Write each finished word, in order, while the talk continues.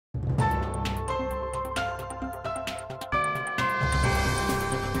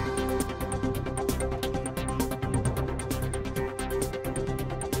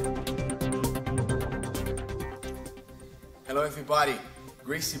Hello everybody,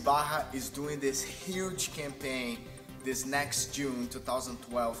 Gracie Barra is doing this huge campaign this next June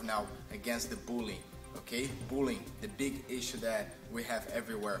 2012 now against the bullying, okay? Bullying, the big issue that we have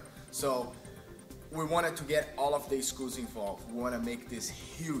everywhere. So we wanted to get all of the schools involved. We want to make this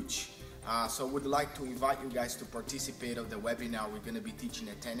huge. So we'd like to invite you guys to participate of the webinar. We're going to be teaching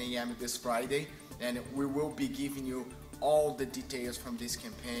at 10 a.m. this Friday, and we will be giving you all the details from this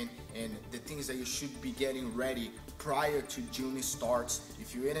campaign and the things that you should be getting ready prior to June starts.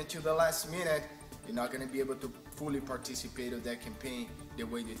 If you wait until the last minute, you're not going to be able to fully participate of that campaign the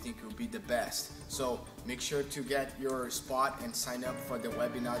way you think will be the best. So make sure to get your spot and sign up for the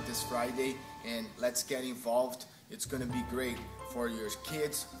webinar this Friday, and let's get involved. It's going to be great for your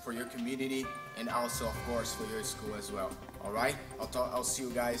kids, for your community, and also of course for your school as well. All right, I'll see you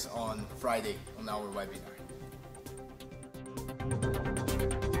guys on Friday on our webinar.